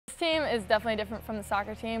team is definitely different from the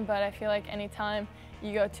soccer team, but I feel like anytime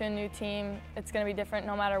you go to a new team, it's going to be different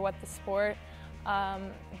no matter what the sport.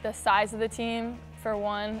 The size of the team, for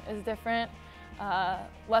one, is different.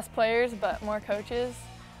 Less players, but more coaches.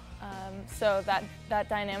 So that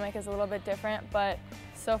dynamic is a little bit different, but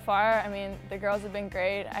so far, I mean, the girls have been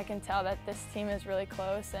great. I can tell that this team is really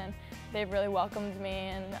close, and they've really welcomed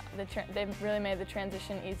me, and they've really made the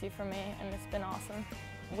transition easy for me, and it's been awesome.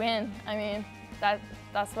 Win, I mean,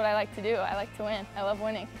 that's what I like to do. I like to win. I love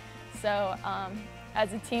winning. So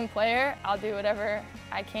as a team player, I'll do whatever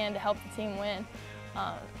I can to help the team win.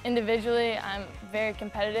 Individually, I'm very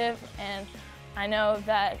competitive, and I know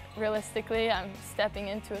that realistically I'm stepping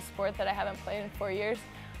into a sport that I haven't played in 4 years,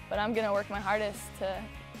 but I'm going to work my hardest to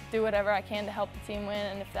do whatever I can to help the team win,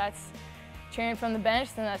 and if that's cheering from the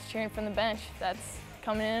bench, then that's cheering from the bench. If that's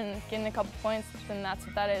coming in and getting a couple points, then that's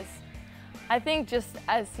what that is. I think just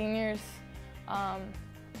as seniors,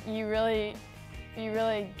 you really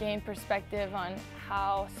gain perspective on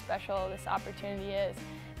how special this opportunity is,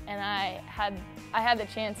 and I had the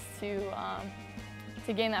chance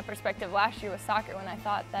to gain that perspective last year with soccer when I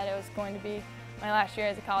thought that it was going to be my last year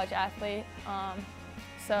as a college athlete.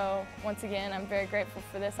 So once again, I'm very grateful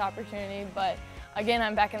for this opportunity, but again,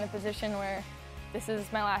 I'm back in the position where this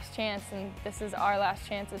is my last chance, and this is our last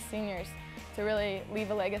chance as seniors to really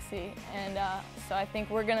leave a legacy. And so I think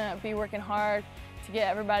we're gonna be working hard to get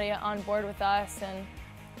everybody on board with us and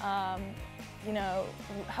you know,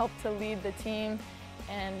 help to lead the team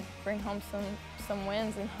and bring home some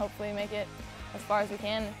wins and hopefully make it as far as we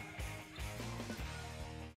can.